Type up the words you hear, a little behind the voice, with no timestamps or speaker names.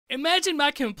Imagine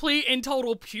my complete and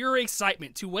total pure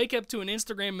excitement to wake up to an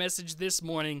Instagram message this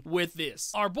morning with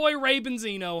this. Our boy Ray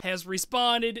Benzino has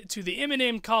responded to the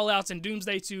Eminem callouts in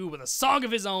Doomsday 2 with a song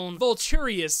of his own,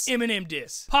 Vulturious Eminem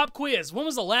diss. Pop quiz, when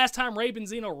was the last time Ray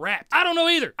Benzino rapped? I don't know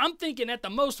either. I'm thinking at the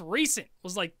most recent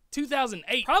was like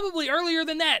 2008. Probably earlier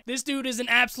than that. This dude is an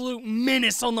absolute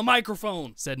menace on the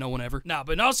microphone. Said no one ever. Nah,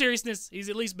 but in all seriousness, he's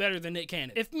at least better than Nick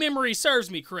Cannon. If memory serves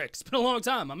me correct. It's been a long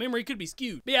time. My memory could be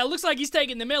skewed. But yeah, it looks like he's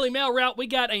taking the Melly Mel route. We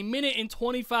got a minute and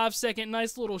 25-second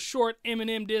nice little short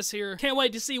Eminem diss here. Can't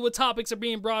wait to see what topics are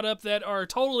being brought up that are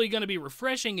totally going to be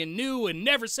refreshing and new and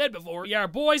never said before. Yeah, our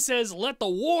boy says, let the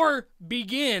war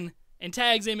begin, and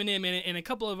tags Eminem in it and a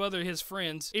couple of other his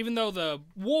friends, even though the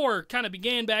war kind of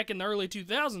began back in the early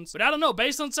 2000s. But I don't know,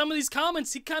 based on some of these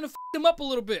comments, he kind of f***ed him up a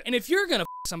little bit. And if you're gonna f***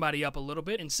 somebody up a little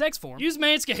bit in sex form, use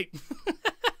Manscaped.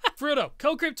 Fruto,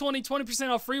 code Crypt 20%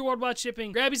 off free worldwide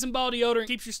shipping. Grab you some ball deodorant,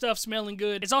 keeps your stuff smelling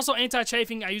good. It's also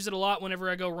anti-chafing. I use it a lot whenever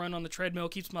I go run on the treadmill.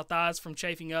 Keeps my thighs from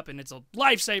chafing up, and it's a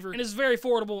lifesaver. And it's very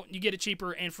affordable. You get it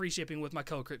cheaper and free shipping with my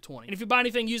code Crypt 20. And if you buy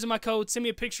anything using my code, send me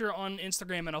a picture on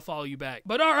Instagram and I'll follow you back.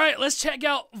 But all right, let's check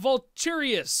out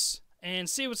Vulturious and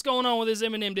see what's going on with this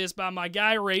Eminem diss by my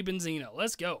guy Ray Benzino.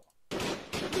 Let's go.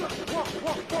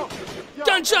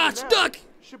 Gunshots, duck!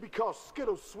 Should be called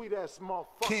Skittles, sweet ass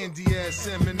motherfucker. Candy ass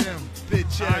Eminem,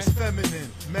 bitch ass feminine,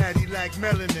 Maddie like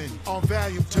melanin, on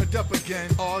volume turned up again.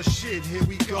 Oh shit, here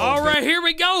we go. All right, here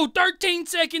we go. 13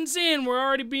 seconds in, we're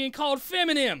already being called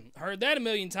feminine. Heard that a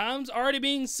million times. Already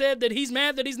being said that he's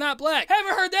mad that he's not black.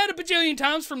 Haven't heard that a bajillion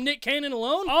times from Nick Cannon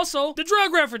alone. Also, the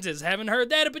drug references. Haven't heard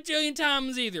that a bajillion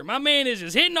times either. My man is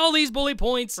just hitting all these bully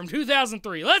points from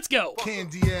 2003. Let's go.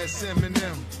 Candy ass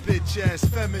Eminem, bitch ass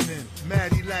feminine,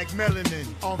 Maddie like melanin,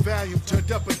 on volume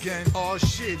turned up again. Oh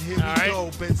shit, here we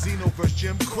go. Benzino versus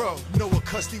Jim Crow. Know a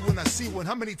custody when I see one.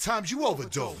 How many times you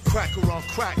overdose? Cracker on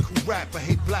crack, who rap, I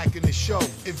hate black in the show.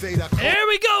 Invade our There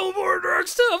we go, more drug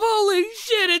stuff. Holy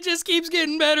shit, it just keeps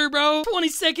getting better, bro. 20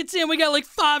 seconds in, we got like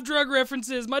 5 drug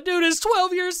references. My dude is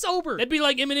 12 years sober. That'd be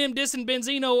like Eminem dissing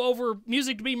Benzino over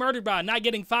music to be murdered by, not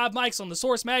getting 5 mics on the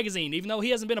Source magazine, even though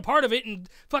he hasn't been a part of it in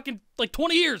fucking like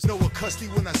 20 years. Know a custody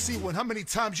when I see one. How many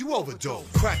times you overdose?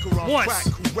 Cracker on crack,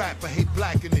 who rap, I hate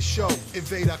black in the show.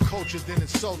 Invade our culture, then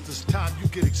insult us. Time you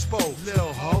get exposed.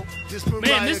 Lil ho, this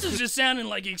man, this is just sounding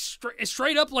like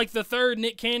straight up like the third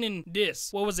Nick Cannon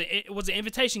diss. What was it? Was the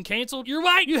invitation canceled? You're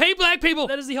right. You hate black people.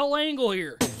 That is the whole angle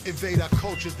here. Invade our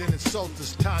culture, then insult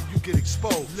us. Time you get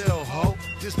exposed. Lil ho,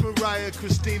 this Mariah,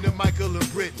 Christina, Michael,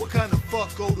 and Brit. What kind of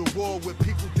fuck go to war with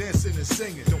people dancing and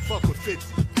singing? Don't fuck with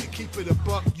 50. Keep it a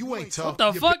buck, you ain't tough.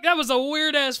 What the fuck? That was a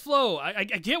weird ass flow. I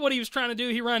get what he was trying to do.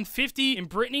 He rhymed 50 and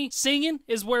Britney. Singing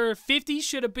is where 50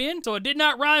 should have been, so it did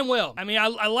not rhyme well. I mean,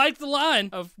 I like the line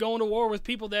of going to war with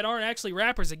people that aren't actually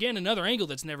rappers. Again, another angle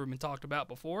that's never been talked about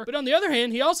before. But on the other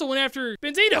hand, he also went after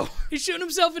Benzino. He's shooting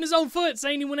himself in his own foot,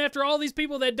 saying he went after all these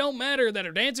people that don't matter, that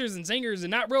are dancers and singers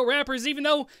and not real rappers, even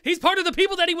though he's part of the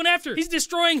people that he went after. He's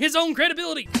destroying his own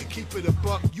credibility. Keep it a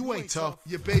buck, you ain't tough.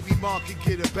 Your baby mom can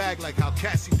get a bag like how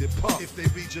Cassie did Puff. If they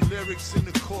read your lyrics in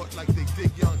the court like they did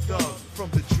Young Thug. From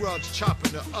the drugs,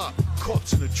 chopping her up,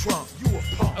 corpse in the trunk, you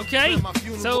a punk. Okay,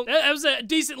 so that was a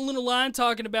decent little line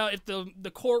talking about if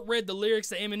the court read the lyrics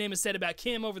that Eminem has said about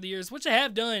Kim over the years, which I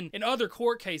have done in other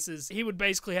court cases, he would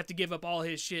basically have to give up all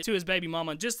his shit to his baby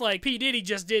mama, just like P. Diddy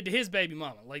just did to his baby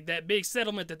mama. Like that big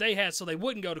settlement that they had so they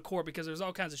wouldn't go to court because there's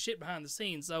all kinds of shit behind the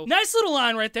scenes. So, nice little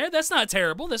line right there. That's not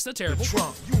terrible. That's not terrible.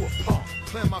 Trump, you a punk.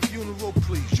 Plan my funeral,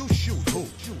 please. You shoot who?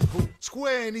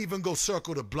 Square ain't even go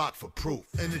circle the block for proof.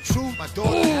 And the truth, my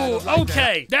daughter had it like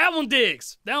okay. That one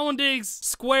digs. That one digs.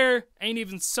 Square ain't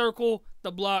even circle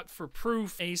the block for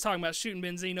proof. And he's talking about shooting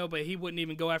Benzino, but he wouldn't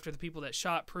even go after the people that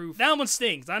shot Proof. That one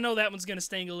stings. I know that one's gonna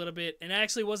sting a little bit. And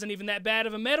actually wasn't even that bad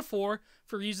of a metaphor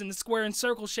for using the square and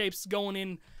circle shapes going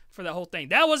in for that whole thing.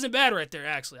 That wasn't bad right there,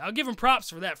 actually. I'll give him props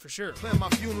for that for sure. Plan my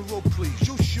funeral, please.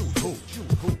 You shoot who?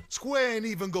 Square ain't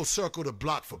even go circle the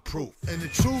block for proof. And the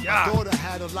truth, my daughter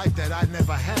had a life that I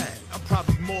never had. I'm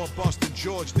probably more Boston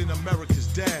George than America's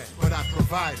dad, but I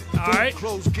provided. Those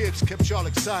closed gifts kept y'all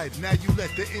excited. Now you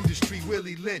let the industry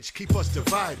Willie Lynch keep us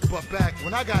divided. But back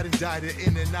when I got indicted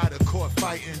in and out of court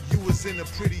fighting, you was in a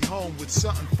pretty home with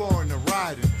something foreign to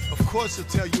riding. Of course he'll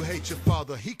tell you hate your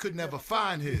father. He could never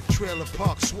find his trailer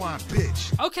park swamp. swine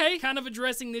bitch. Okay, kind of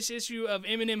addressing this issue of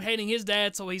Eminem hating his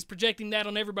dad, so he's projecting that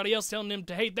on everybody else, telling them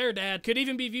to hate their dad. Could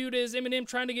even be viewed as Eminem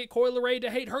trying to get Coi Leray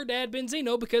to hate her dad,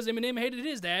 Benzino, because Eminem hated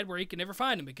his dad, where he could never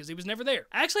find him because he was never there.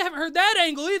 I actually haven't heard that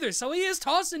angle either, so he is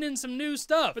tossing in some new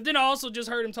stuff. But then I also just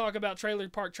heard him talk about trailer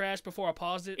park trash before I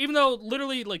paused it. Even though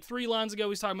literally like 3 lines ago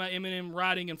he's talking about Eminem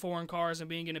riding in foreign cars and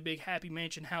being in a big happy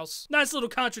mansion house. Nice little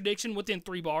contradiction within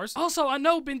 3 bars. Also, I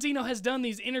know Benzino has done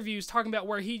these interviews talking about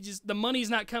where the money's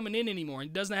not coming in anymore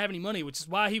and doesn't have any money, which is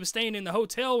why he was staying in the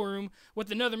hotel room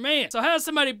with another man. So how's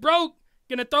somebody broke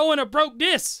gonna throw in a broke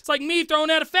disc? It's like me throwing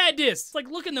out a fat disc. It's like,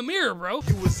 look in the mirror, bro.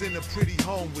 You was in a pretty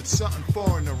home with something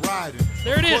foreign to ride in.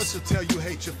 There it is. Of course he'll tell you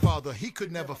hate your father. He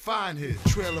could never find his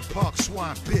trailer park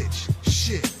swine bitch.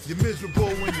 Shit, you're miserable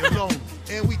when you're lonely.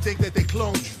 And we think that they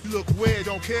cloned you. You look weird,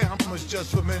 don't care how much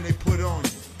just for men they put on you.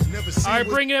 Alright,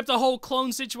 bringing up the whole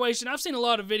clone situation. I've seen a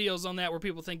lot of videos on that where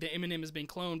people think that Eminem has been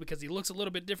cloned because he looks a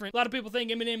little bit different. A lot of people think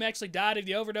Eminem actually died of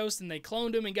the overdose and they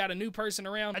cloned him and got a new person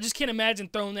around. I just can't imagine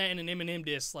throwing that in an Eminem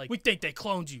diss. Like, we think they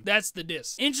cloned you. That's the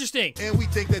diss. Interesting. And we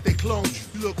think that they cloned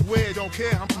you. You look weird, don't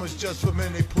care how much just for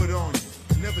men they put on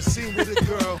you. Never seen with a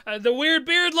girl. The weird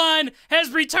beard line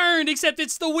has returned, except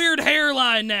it's the weird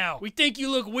hairline now. We think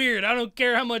you look weird. I don't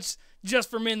care how much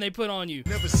just for men they put on you.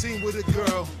 Never seen with a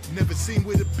girl, never seen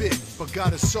with a bitch, but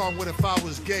got a song What If I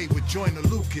Was Gay with Joyner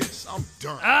Lucas. I'm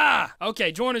done. Ah,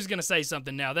 okay, Joyner's gonna say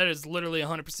something now. That is literally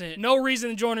 100%. No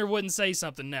reason Joyner wouldn't say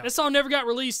something now. That song never got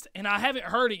released, and I haven't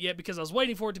heard it yet because I was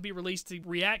waiting for it to be released to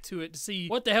react to it to see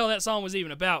what the hell that song was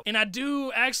even about. And I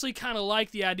do actually kind of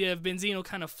like the idea of Benzino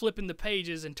kind of flipping the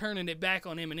pages and turning it back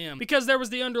on Eminem, because there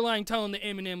was the underlying tone that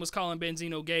Eminem was calling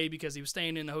Benzino gay because he was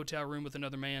staying in the hotel room with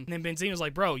another man. And then Benzino's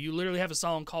like, bro, you literally have a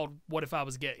song called What If I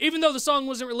Was Gay. Even though the song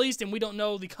wasn't released and we don't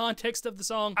know the context of the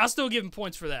song, I'll still give him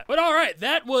points for that. But alright,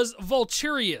 that was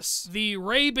Vulturious, the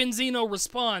Ray Benzino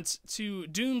response to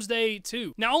Doomsday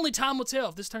 2. Now only time will tell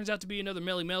if this turns out to be another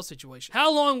Melly Mel situation.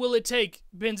 How long will it take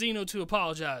Benzino to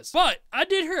apologize? But I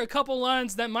did hear a couple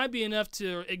lines that might be enough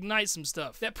to ignite some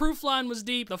stuff. That proof line was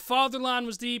deep. The father line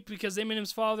was deep because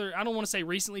Eminem's father, I don't want to say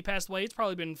recently passed away. It's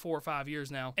probably been 4 or 5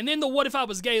 years now. And then the What If I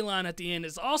Was Gay line at the end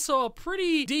is also a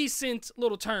pretty decent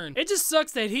little turn. It just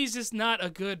sucks that he's just not a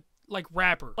good like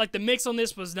rapper. Like the mix on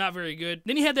this was not very good.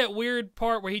 Then he had that weird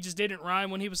part where he just didn't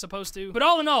rhyme when he was supposed to. But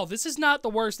all in all, this is not the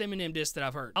worst Eminem diss that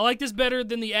I've heard. I like this better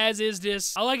than the As Is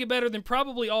diss. I like it better than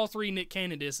probably all 3 Nick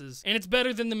Cannon disses. And it's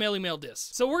better than the Melly Mel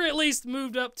diss. So we're at least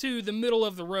moved up to the middle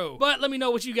of the road. But let me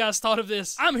know what you guys thought of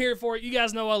this. I'm here for it. You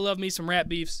guys know I love me some rap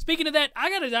beefs. Speaking of that, I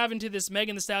gotta dive into this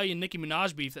Megan Thee Stallion Nicki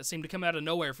Minaj beef that seemed to come out of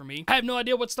nowhere for me. I have no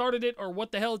idea what started it or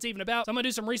what the hell it's even about. So I'm gonna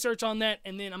do some research on that,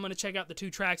 and then I'm gonna check out the 2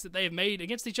 tracks that they have made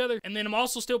against each other. And then I'm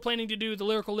also still planning to do the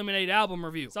Lyrical Lemonade album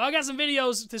review. So I got some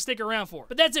videos to stick around for.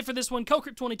 But that's it for this one.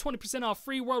 Crypt 20% off,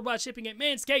 free worldwide shipping at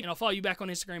Manscaped. And I'll follow you back on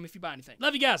Instagram if you buy anything.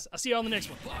 Love you guys. I'll see you all in the next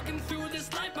one. Walking through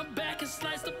this life, my back is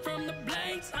sliced up from the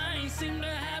blades. I ain't seem to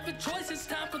have a choice. It's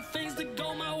time